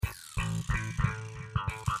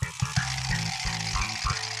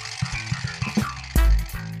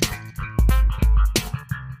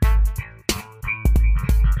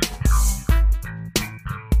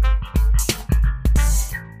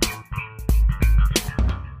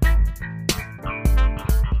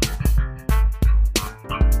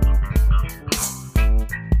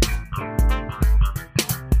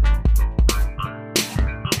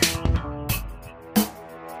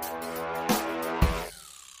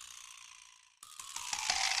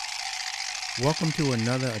Welcome to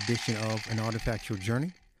another edition of An Artifactual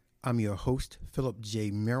Journey. I'm your host, Philip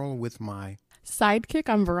J. Merrill, with my sidekick.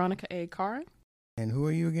 I'm Veronica A. Carr. And who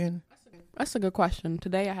are you again? That's a good question.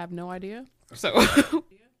 Today I have no idea. So,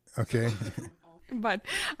 okay. But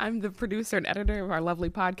I'm the producer and editor of our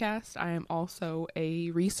lovely podcast. I am also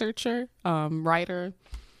a researcher, writer,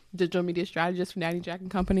 digital media strategist for Natty Jack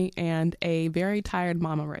and Company, and a very tired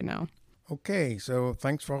mama right now. Okay, so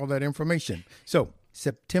thanks for all that information. So,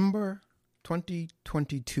 September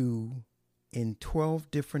 2022 in 12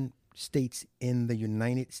 different states in the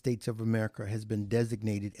United States of America has been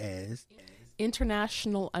designated as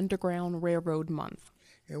International Underground Railroad Month.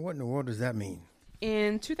 And what in the world does that mean?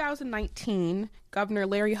 In 2019, Governor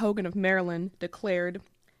Larry Hogan of Maryland declared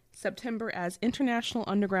September as International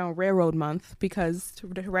Underground Railroad Month because to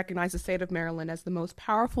recognize the state of Maryland as the most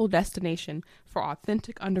powerful destination for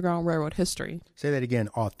authentic Underground Railroad history. Say that again.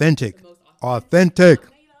 Authentic. Authentic.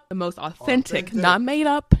 The most authentic, not made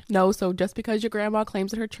up. No, so just because your grandma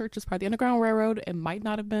claims that her church is part of the Underground Railroad, it might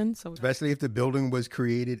not have been. So, especially if the building was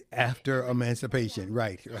created after emancipation.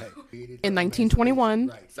 Right. In 1921.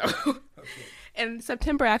 Right. So, okay. And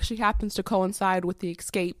September actually happens to coincide with the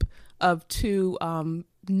escape of two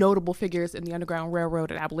notable figures in the Underground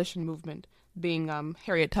Railroad and abolition movement, being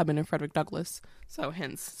Harriet Tubman and Frederick Douglass. So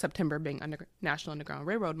hence September being National Underground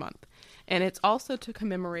Railroad Month. And it's also to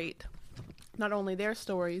commemorate not only their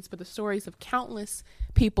stories, but the stories of countless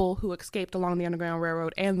people who escaped along the Underground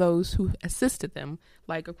Railroad and those who assisted them,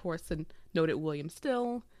 like, of course, the noted William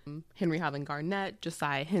Still, Henry Highland Garnett,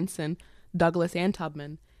 Josiah Henson, Douglass and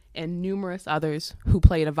Tubman, and numerous others who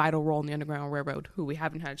played a vital role in the Underground Railroad, who we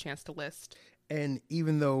haven't had a chance to list. And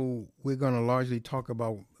even though we're going to largely talk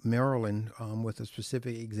about Maryland with a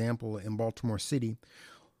specific example in Baltimore City,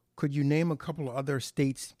 could you name a couple of other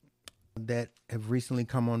states that have recently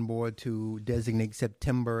come on board to designate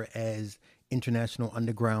September as International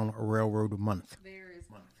Underground Railroad Month?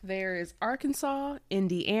 There is Arkansas,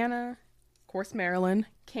 Indiana, of course Maryland,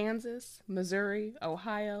 Kansas, Missouri,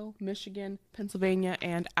 Ohio, Michigan, Pennsylvania,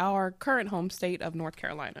 and our current home state of North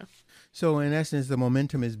Carolina. So in essence, the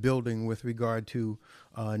momentum is building with regard to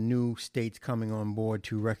new states coming on board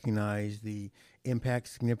to recognize the impact,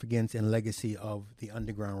 significance, and legacy of the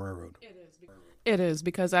Underground Railroad. It is,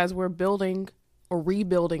 because as we're building or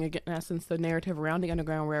rebuilding, in essence, the narrative around the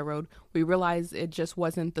Underground Railroad, we realize it just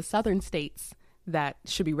wasn't the southern states that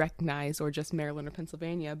should be recognized, or just Maryland or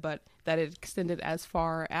Pennsylvania, but that it extended as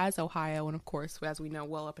far as Ohio and, of course, as we know,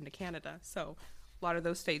 well up into Canada. So a lot of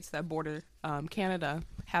those states that border Canada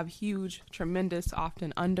have huge, tremendous,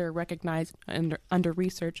 often under-recognized,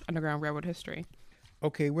 under-researched Underground Railroad history.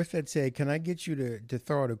 Okay, with that said, can I get you to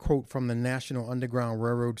throw out a quote from the National Underground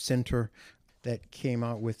Railroad Center that came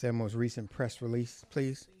out with their most recent press release,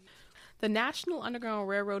 please? The National Underground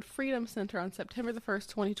Railroad Freedom Center on September the 1st,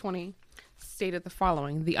 2020, stated the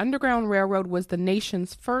following: the Underground Railroad was the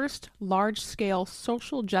nation's first large-scale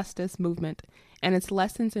social justice movement, and its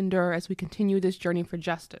lessons endure as we continue this journey for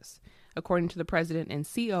justice, according to the president and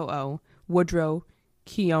COO, Woodrow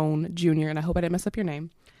Keown Jr., and I hope I didn't mess up your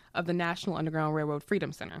name, of the National Underground Railroad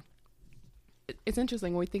Freedom Center. It's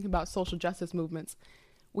interesting when we think about social justice movements,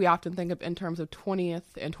 we often think of in terms of 20th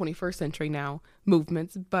and 21st century now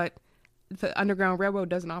movements, but the Underground Railroad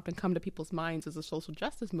doesn't often come to people's minds as a social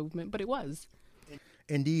justice movement, but it was.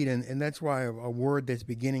 Indeed, and that's why a word that's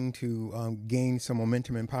beginning to gain some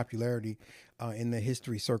momentum and popularity in the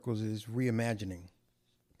history circles is reimagining.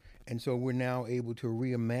 And so we're now able to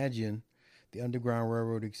reimagine the Underground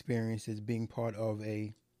Railroad experience as being part of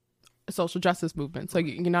a social justice movement. So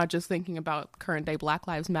you're not just thinking about current day Black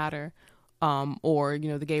Lives Matter or,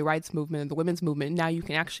 the gay rights movement and the women's movement. Now you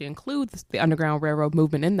can actually include the Underground Railroad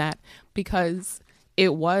movement in that, because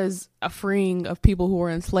it was a freeing of people who were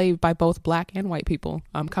enslaved by both Black and white people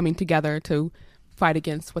coming together to fight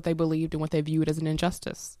against what they believed and what they viewed as an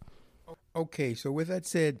injustice. Okay, so with that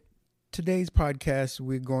said, today's podcast,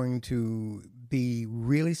 we're going to be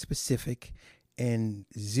really specific and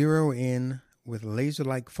zero in with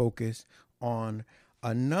laser-like focus on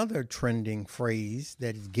another trending phrase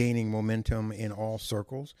that is gaining momentum in all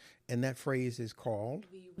circles, and that phrase is called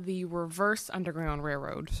the reverse Underground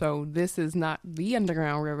Railroad. So this is not the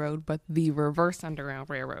Underground Railroad, but the reverse Underground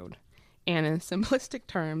Railroad. And in simplistic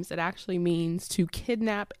terms, it actually means to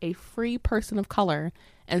kidnap a free person of color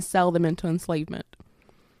and sell them into enslavement.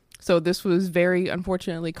 So this was very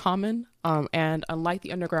unfortunately common, and unlike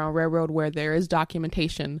the Underground Railroad, where there is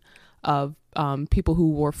documentation of people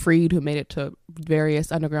who were freed, who made it to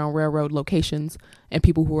various Underground Railroad locations, and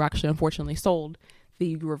people who were actually unfortunately sold,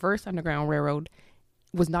 the reverse Underground Railroad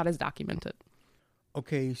was not as documented.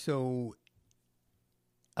 Okay, so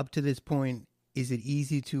up to this point, is it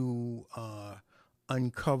easy to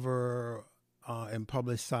uncover and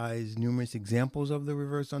publicize numerous examples of the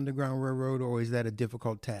reverse Underground Railroad, or is that a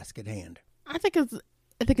difficult task at hand? I think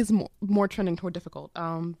it's more trending toward difficult,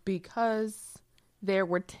 because there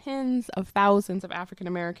were tens of thousands of African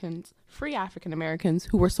Americans, free African Americans,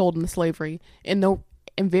 who were sold into slavery, and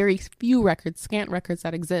very few records, scant records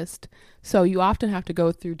that exist. So you often have to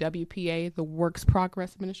go through WPA, the Works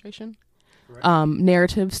Progress Administration,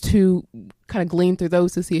 narratives to kind of glean through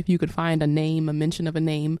those to see if you could find a name, a mention of a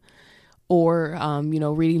name, or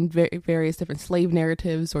reading various different slave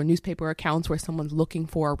narratives or newspaper accounts where someone's looking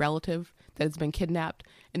for a relative that has been kidnapped,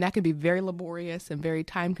 and that can be very laborious and very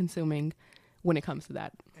time consuming when it comes to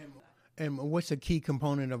that. And what's a key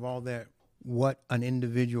component of all that? What an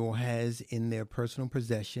individual has in their personal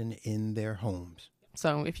possession in their homes.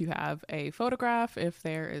 So if you have a photograph, if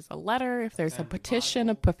there is a letter, if there's a petition,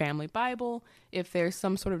 a family Bible, if there's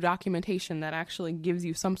some sort of documentation that actually gives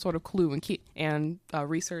you some sort of clue and key and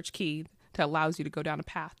research key that allows you to go down a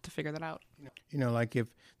path to figure that out. Like if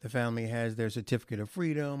the family has their certificate of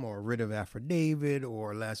freedom or writ of affidavit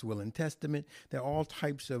or last will and testament, there are all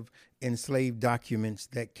types of enslaved documents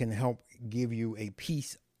that can help give you a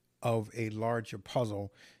piece of a larger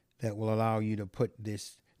puzzle that will allow you to put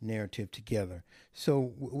this narrative together.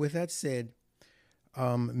 So with that said,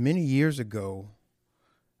 many years ago,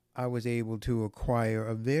 I was able to acquire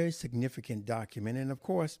a very significant document. And of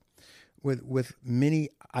course, with many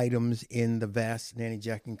items in the vast Nanny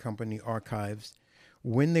Jack and Company archives,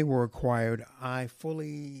 when they were acquired, I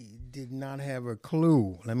fully did not have a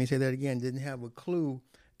clue. Let me say that again, didn't have a clue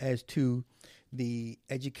as to the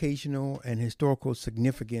educational and historical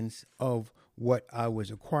significance of what I was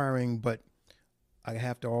acquiring. But I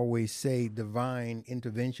have to always say divine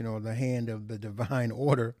intervention, or the hand of the divine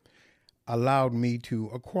order, allowed me to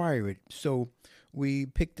acquire it. So we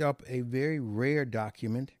picked up a very rare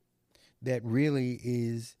document that really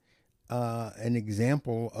is an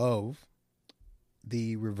example of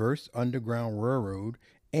the reverse Underground Railroad,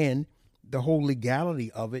 and the whole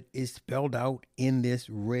legality of it is spelled out in this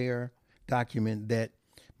rare document that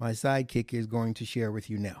my sidekick is going to share with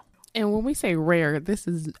you now. And when we say rare, this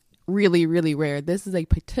is really, really rare. This is a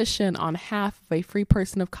petition on behalf of a free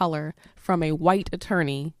person of color from a white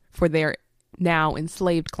attorney for their now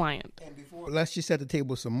enslaved client. And let's just set the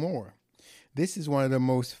table some more. This is one of the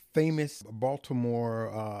most famous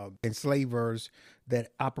Baltimore enslavers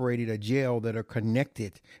that operated a jail that are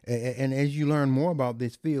connected. And as you learn more about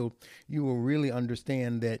this field, you will really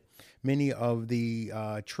understand that many of the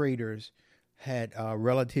traders had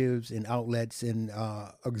relatives and outlets and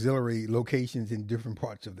auxiliary locations in different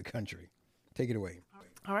parts of the country. Take it away.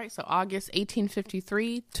 All right. So August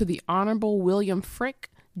 1853, to the Honorable William Frick,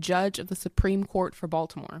 Judge of the Supreme Court for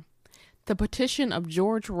Baltimore. The petition of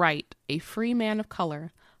George Wright, a free man of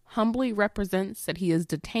color, humbly represents that he is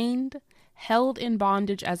detained, held in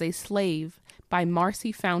bondage as a slave by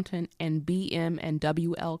Marcy Fountain and B.M. and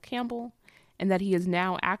W.L. Campbell, and that he is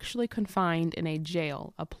now actually confined in a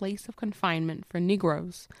jail, a place of confinement for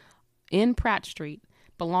Negroes, in Pratt Street,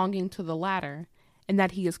 belonging to the latter, and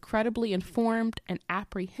that he is credibly informed and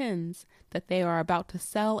apprehends that they are about to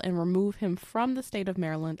sell and remove him from the state of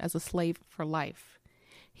Maryland as a slave for life.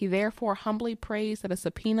 He therefore humbly prays that a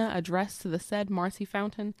subpoena addressed to the said Marcy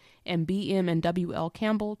Fountain and B.M. and W.L.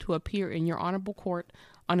 Campbell to appear in your honorable court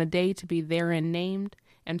on a day to be therein named,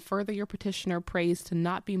 and further your petitioner prays to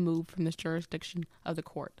not be moved from this jurisdiction of the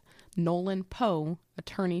court. Nolan Poe,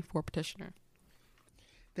 attorney for petitioner.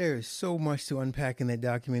 There is so much to unpack in that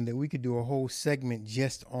document that we could do a whole segment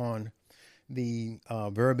just on the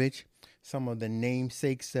verbiage, some of the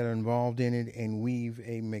namesakes that are involved in it, and weave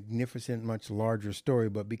a magnificent, much larger story.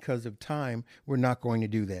 But because of time, we're not going to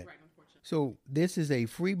do that. Right, so this is a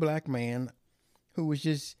free black man who was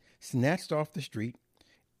just snatched off the street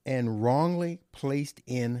and wrongly placed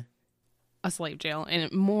in a slave jail.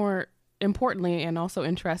 And more importantly, and also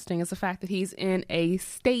interesting, is the fact that he's in a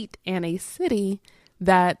state and a city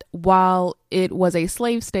that, while it was a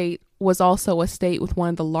slave state, was also a state with one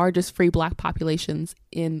of the largest free black populations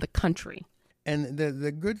in the country. And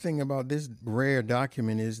the good thing about this rare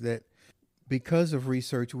document is that because of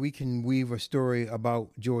research, we can weave a story about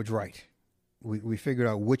George Wright. We figured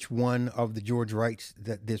out which one of the George Wrights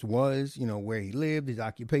that this was, where he lived, his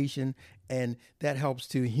occupation, and that helps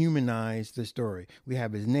to humanize the story. We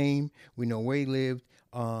have his name, we know where he lived,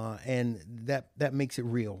 and that makes it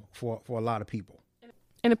real for a lot of people.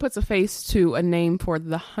 And it puts a face to a name for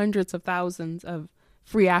the hundreds of thousands of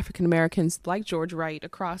free African Americans like George Wright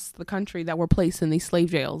across the country that were placed in these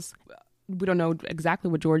slave jails. We don't know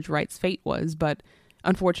exactly what George Wright's fate was, but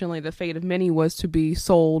Unfortunately, the fate of many was to be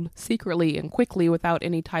sold secretly and quickly without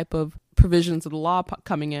any type of provisions of the law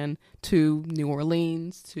coming in to New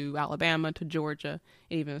Orleans, to Alabama, to Georgia,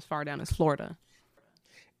 and even as far down as Florida.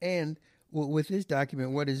 And with this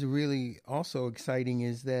document, what is really also exciting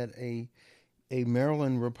is that a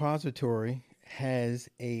Maryland repository has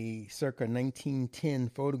a circa 1910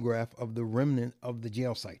 photograph of the remnant of the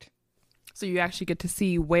jail site. So you actually get to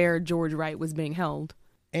see where George Wright was being held.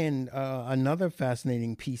 And another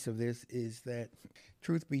fascinating piece of this is that,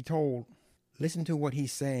 truth be told, listen to what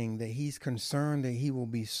he's saying, that he's concerned that he will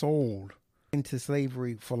be sold into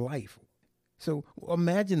slavery for life. So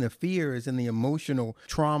imagine the fears and the emotional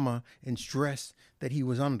trauma and stress that he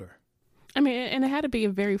was under. I mean, and it had to be a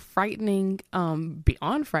very frightening,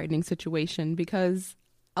 beyond frightening situation, because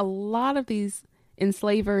a lot of these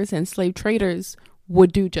enslavers and slave traders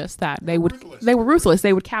would do just that. They were ruthless.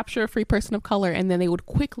 They would capture a free person of color, and then they would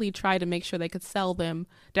quickly try to make sure they could sell them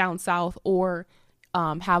down south, or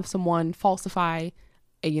have someone falsify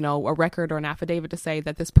a record or an affidavit to say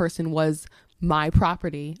that this person was my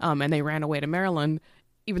property, and they ran away to Maryland,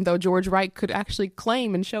 even though George Wright could actually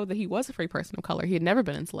claim and show that he was a free person of color. He had never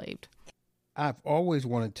been enslaved. I've always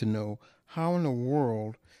wanted to know, how in the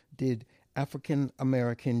world did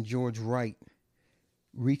African-American George Wright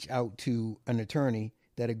reach out to an attorney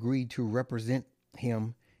that agreed to represent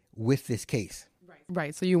him with this case?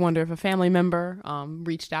 Right. So you wonder if a family member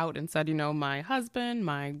reached out and said, my husband,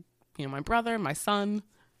 my brother, my son,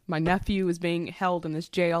 my nephew is being held in this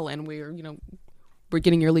jail, and we're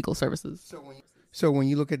getting your legal services. So when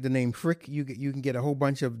you look at the name Frick, you can get a whole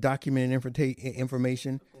bunch of documented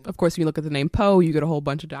information. Of course, if you look at the name Poe, you get a whole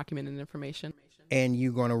bunch of documented information. And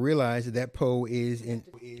you're going to realize that Poe is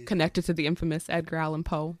connected to the infamous Edgar Allan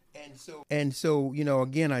Poe. And so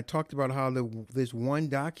again, I talked about how this one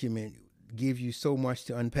document gives you so much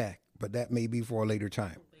to unpack, but that may be for a later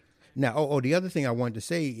time. Now, the other thing I wanted to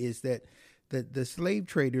say is that the slave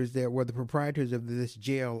traders that were the proprietors of this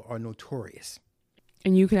jail are notorious.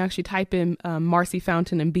 And you can actually type in Marcy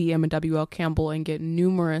Fountain and B.M. and W.L. Campbell and get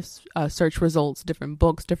numerous search results, different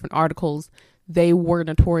books, different articles. They were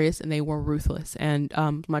notorious and they were ruthless. And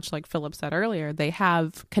much like Philip said earlier, they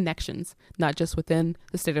have connections, not just within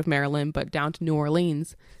the state of Maryland, but down to New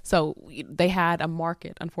Orleans. So they had a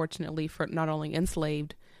market, unfortunately, for not only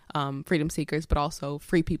enslaved freedom seekers, but also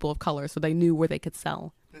free people of color. So they knew where they could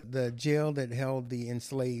sell. The jail that held the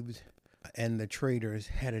enslaved and the traders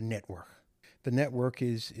had a network. The network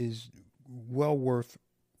is well worth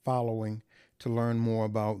following to learn more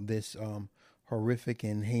about this horrific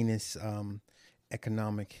and heinous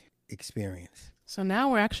economic experience. So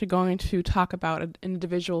now we're actually going to talk about an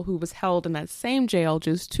individual who was held in that same jail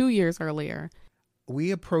just 2 years earlier.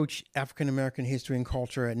 We approach African American history and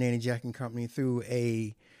culture at Nanny Jack and Company through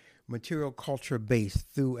a material culture base,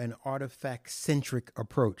 through an artifact-centric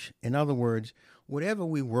approach. In other words, whatever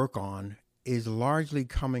we work on is largely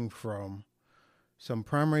coming from some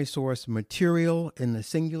primary source material in the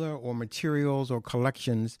singular, or materials or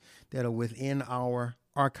collections that are within our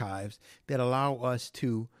archives that allow us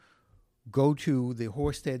to go to the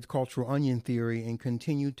Horsted's cultural onion theory and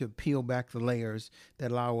continue to peel back the layers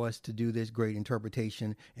that allow us to do this great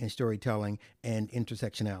interpretation and storytelling and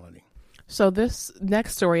intersectionality. So this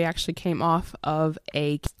next story actually came off of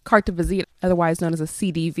a carte de visite, otherwise known as a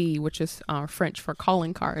CDV, which is French for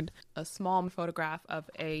calling card, a small photograph of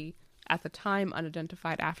a, at the time,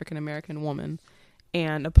 unidentified African-American woman.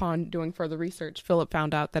 And upon doing further research, Philip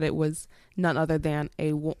found out that it was none other than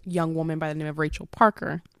a young woman by the name of Rachel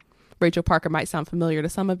Parker. Rachel Parker might sound familiar to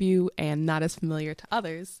some of you and not as familiar to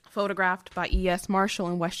others. Photographed by E.S. Marshall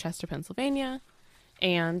in Westchester, Pennsylvania.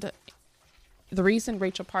 And the reason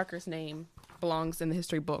Rachel Parker's name belongs in the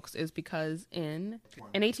history books is because in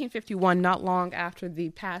 1851, not long after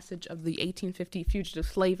the passage of the 1850 Fugitive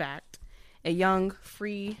Slave Act, a young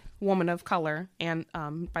free woman of color and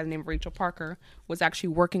by the name of Rachel Parker was actually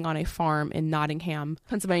working on a farm in Nottingham,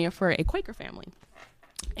 Pennsylvania for a Quaker family.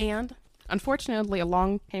 And unfortunately,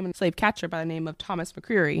 along came a slave catcher by the name of Thomas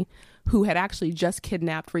McCreary, who had actually just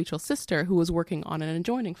kidnapped Rachel's sister, who was working on an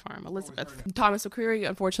adjoining farm, Elizabeth. Thomas McCreary,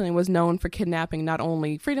 unfortunately, was known for kidnapping not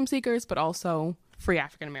only freedom seekers, but also free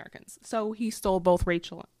African Americans. So he stole both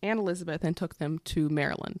Rachel and Elizabeth and took them to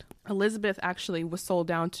Maryland. Elizabeth actually was sold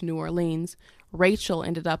down to New Orleans. Rachel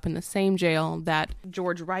ended up in the same jail that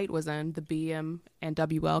George Wright was in, the B.M. and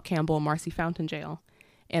W.L. Campbell and Marcy Fountain jail.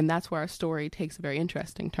 And that's where our story takes a very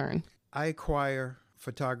interesting turn. I acquire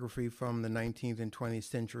photography from the 19th and 20th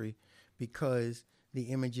century because the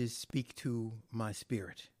images speak to my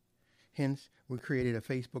spirit. Hence, we created a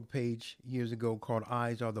Facebook page years ago called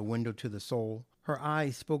Eyes Are the Window to the Soul. Her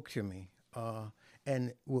eyes spoke to me,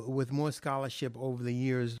 And with more scholarship over the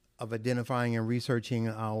years of identifying and researching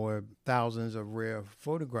our thousands of rare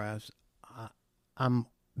photographs, I'm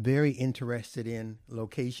very interested in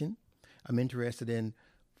location. I'm interested in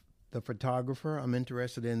the photographer. I'm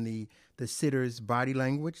interested in the sitter's body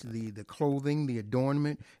language, the clothing, the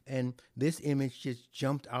adornment. And this image just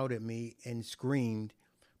jumped out at me and screamed,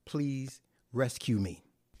 "Please rescue me."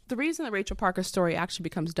 The reason that Rachel Parker's story actually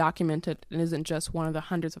becomes documented and isn't just one of the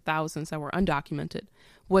hundreds of thousands that were undocumented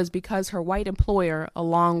was because her white employer,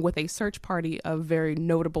 along with a search party of very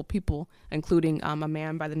notable people, including a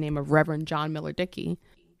man by the name of Reverend John Miller Dickey.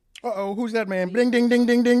 Uh-oh, who's that man? Ding, ding, ding,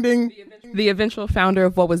 ding, ding, ding. The eventual founder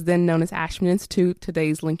of what was then known as Ashman Institute,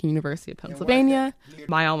 today's Lincoln University of Pennsylvania,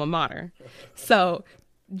 my alma mater. So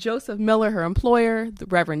Joseph Miller, her employer, the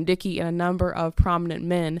Reverend Dickey, and a number of prominent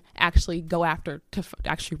men actually go after to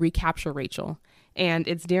actually recapture Rachel. And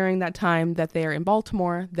it's during that time that they're in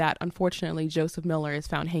Baltimore that, unfortunately, Joseph Miller is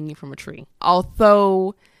found hanging from a tree.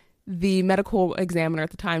 Although the medical examiner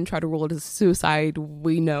at the time tried to rule it as suicide,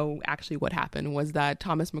 we know actually what happened was that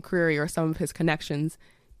Thomas McCreary or some of his connections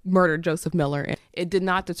murdered Joseph Miller. It did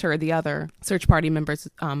not deter the other search party members,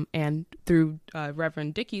 and through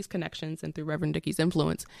Reverend Dickey's connections and through Reverend Dickey's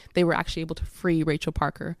influence, they were actually able to free Rachel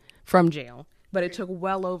Parker from jail. But it took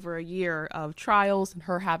well over a year of trials and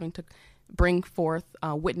her having to bring forth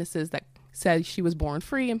witnesses that said she was born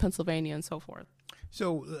free in Pennsylvania and so forth.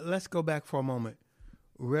 So let's go back for a moment.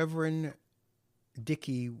 Reverend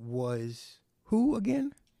Dickey was who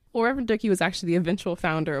again? Well, Reverend Dickey was actually the eventual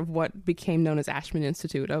founder of what became known as Ashman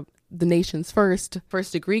Institute, the nation's first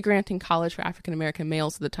degree granting college for African American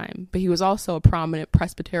males at the time. But he was also a prominent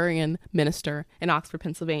Presbyterian minister in Oxford,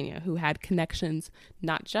 Pennsylvania, who had connections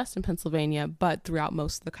not just in Pennsylvania, but throughout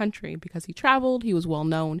most of the country. Because he traveled, he was well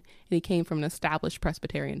known, and he came from an established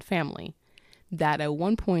Presbyterian family that at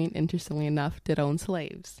one point, interestingly enough, did own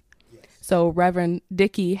slaves. Yes. So Reverend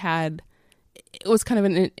Dickey it was kind of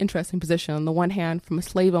an interesting position. On the one hand, from a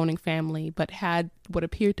slave-owning family, but had what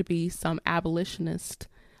appeared to be some abolitionist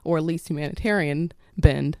or at least humanitarian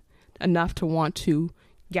bend, enough to want to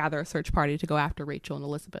gather a search party to go after Rachel and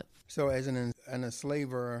Elizabeth. So as an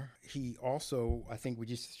enslaver, he also, I think we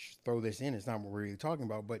just throw this in, it's not what we're really talking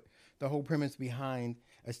about, but the whole premise behind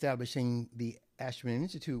establishing the Ashman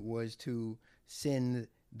Institute was to send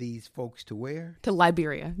these folks to where? To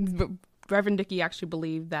Liberia. Reverend Dickey actually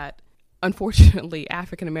believed that, unfortunately,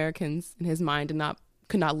 African Americans, in his mind,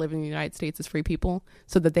 could not live in the United States as free people,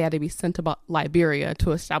 so that they had to be sent to Liberia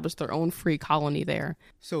to establish their own free colony there.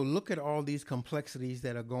 So look at all these complexities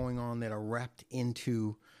that are going on that are wrapped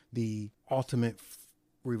into the ultimate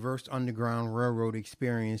reverse Underground Railroad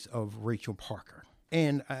experience of Rachel Parker.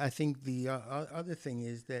 And I think the other thing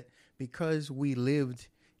is that because we lived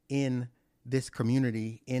in this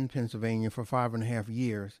community in Pennsylvania for 5.5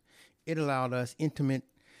 years, it allowed us intimate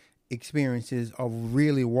experiences of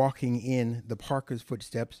really walking in the Parker's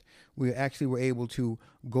footsteps. We actually were able to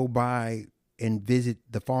go by and visit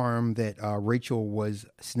the farm that Rachel was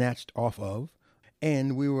snatched off of.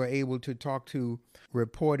 And we were able to talk to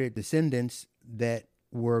reported descendants that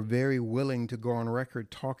were very willing to go on record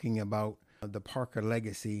talking about the Parker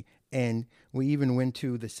legacy. And we even went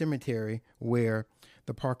to the cemetery where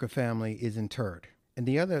the Parker family is interred. And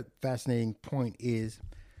the other fascinating point is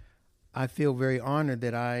I feel very honored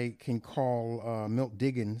that I can call Milt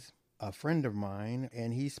Diggins a friend of mine,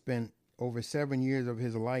 and he spent over 7 years of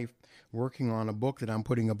his life working on a book that I'm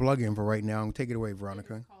putting a plug in for right now. Take it away,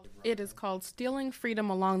 Veronica. It is called Stealing Freedom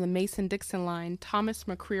Along the Mason-Dixon Line, Thomas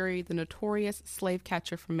McCreary, the Notorious Slave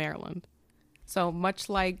Catcher from Maryland. So much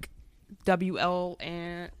like W.L.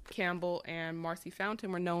 and Campbell and Marcy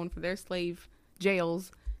Fountain were known for their slave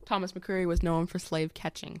jails, Thomas McCreary was known for slave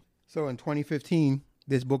catching. So in 2015,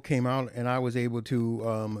 this book came out, and I was able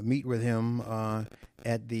to meet with him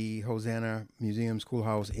at the Hosanna Museum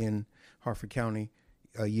Schoolhouse in Harford County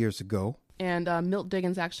years ago. And Milt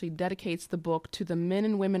Diggins actually dedicates the book to the men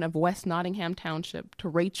and women of West Nottingham Township, to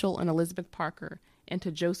Rachel and Elizabeth Parker, and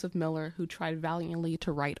to Joseph Miller, who tried valiantly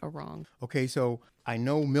to right a wrong. Okay, so I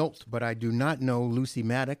know Milt, but I do not know Lucy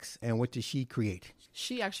Maddox. And what did she create?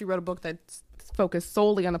 She actually wrote a book that's focused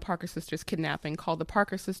solely on the Parker sisters' kidnapping, called The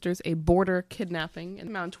Parker Sisters, A Border Kidnapping, and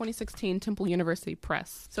came out in 2016, Temple University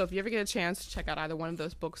Press. So if you ever get a chance to check out either one of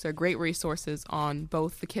those books, they're great resources on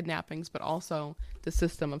both the kidnappings, but also the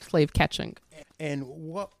system of slave catching. And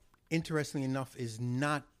what, interestingly enough, is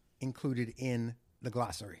not included in the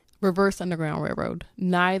glossary? Reverse Underground Railroad.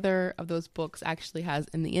 Neither of those books actually has,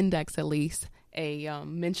 in the index at least, a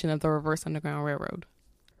mention of the Reverse Underground Railroad.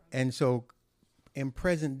 And so in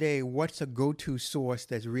present day, what's a go-to source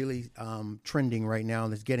that's really trending right now,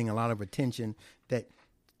 that's getting a lot of attention, that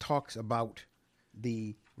talks about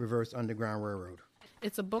the Reverse Underground Railroad?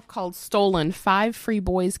 It's a book called Stolen: 5 Free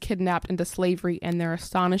Boys Kidnapped into Slavery and Their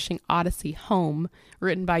Astonishing Odyssey Home,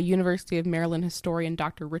 written by University of Maryland historian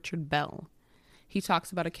Dr. Richard Bell. He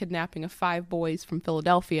talks about a kidnapping of 5 boys from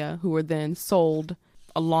Philadelphia who were then sold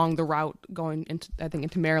along the route going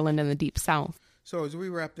into Maryland and the Deep South. So as we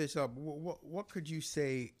wrap this up, what could you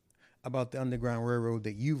say about the Underground Railroad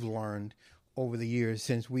that you've learned over the years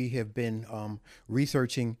since we have been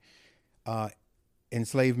researching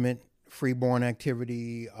enslavement, freeborn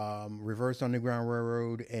activity, Reverse Underground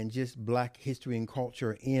Railroad, and just Black history and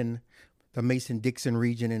culture in the Mason-Dixon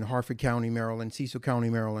region in Harford County, Maryland, Cecil County,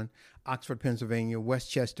 Maryland, Oxford, Pennsylvania,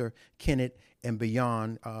 Westchester, Kennett, and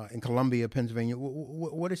beyond in Columbia, Pennsylvania?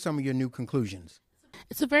 What are some of your new conclusions?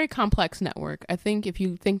 It's a very complex network. I think if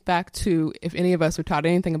you think back to if any of us were taught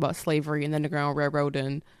anything about slavery and the Underground Railroad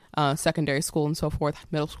in secondary school and so forth,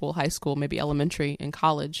 middle school, high school, maybe elementary and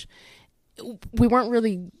college, we weren't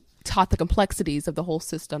really taught the complexities of the whole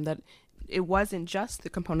system, that it wasn't just the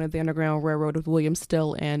component of the Underground Railroad with William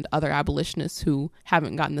Still and other abolitionists who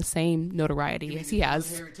haven't gotten the same notoriety as he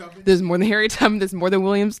has. There's more than Harriet Tubman, there's more than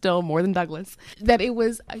William Still, more than Douglass. That it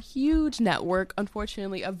was a huge network,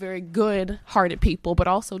 unfortunately, of very good-hearted people, but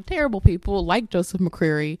also terrible people like Joseph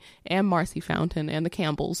McCreary and Marcy Fountain and the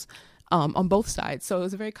Campbells on both sides. So it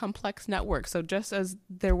was a very complex network. So just as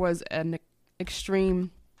there was an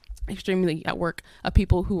extremely network of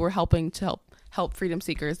people who were helping to help freedom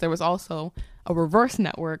seekers, there was also a reverse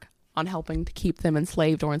network on helping to keep them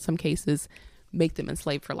enslaved, or in some cases make them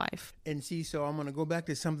enslaved for life. And see, so I'm going to go back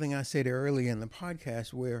to something I said earlier in the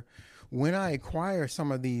podcast, where when I acquire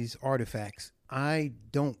some of these artifacts, I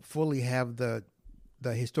don't fully have the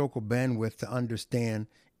historical bandwidth to understand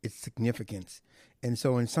its significance. And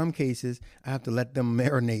so in some cases, I have to let them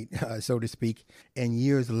marinate, so to speak, and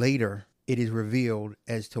years later, it is revealed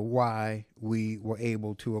as to why we were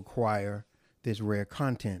able to acquire this rare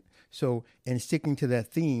content. So, in sticking to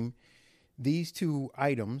that theme, these 2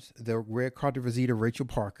 items, the rare carte de visite of Rachel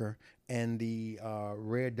Parker and the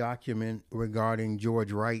rare document regarding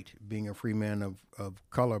George Wright being a free man of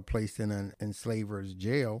color placed in an enslaver's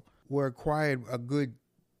jail, were acquired a good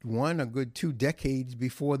 2 decades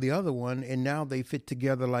before the other one, and now they fit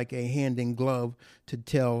together like a hand in glove to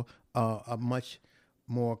tell a much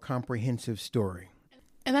more comprehensive story.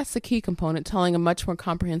 And that's the key component, telling a much more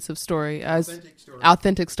comprehensive story,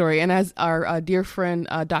 authentic story. And as our dear friend,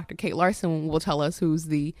 Dr. Kate Larson will tell us, who's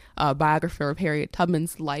the biographer of Harriet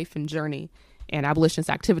Tubman's life and journey and abolitionist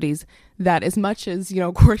activities, that as much as,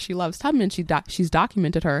 of course she loves Tubman, she's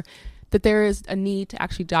documented her, that there is a need to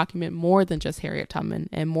actually document more than just Harriet Tubman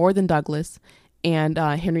and more than Douglass and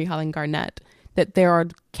Henry Highland Garnett, that there are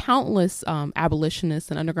countless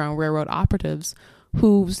abolitionists and Underground Railroad operatives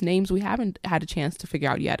whose names we haven't had a chance to figure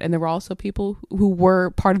out yet. And there were also people who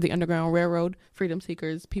were part of the Underground Railroad, freedom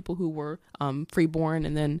seekers, people who were freeborn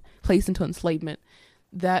and then placed into enslavement,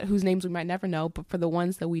 whose names we might never know, but for the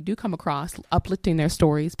ones that we do come across, uplifting their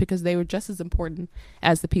stories, because they were just as important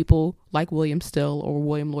as the people like William Still or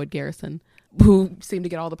William Lloyd Garrison, who seem to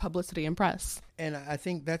get all the publicity and press. And I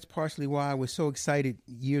think that's partially why I was so excited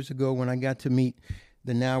years ago when I got to meet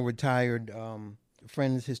the now retired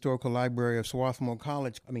Friends Historical Library of Swarthmore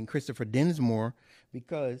College, Christopher Dinsmore,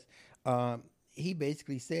 because he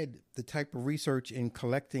basically said the type of research in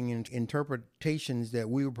collecting and interpretations that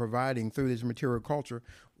we were providing through this material culture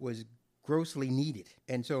was grossly needed.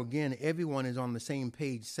 And so again, everyone is on the same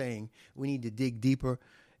page saying we need to dig deeper,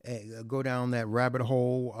 go down that rabbit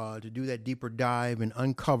hole, to do that deeper dive and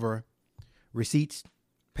uncover receipts,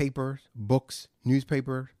 papers, books,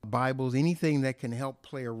 newspaper, Bibles, anything that can help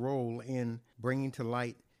play a role in bringing to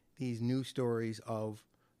light these new stories of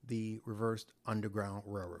the reversed Underground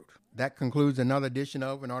Railroad. That concludes another edition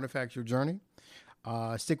of An Artifactual Journey.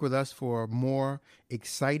 Stick with us for more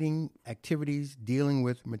exciting activities dealing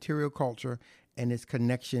with material culture and its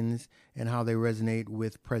connections and how they resonate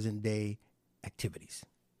with present day activities.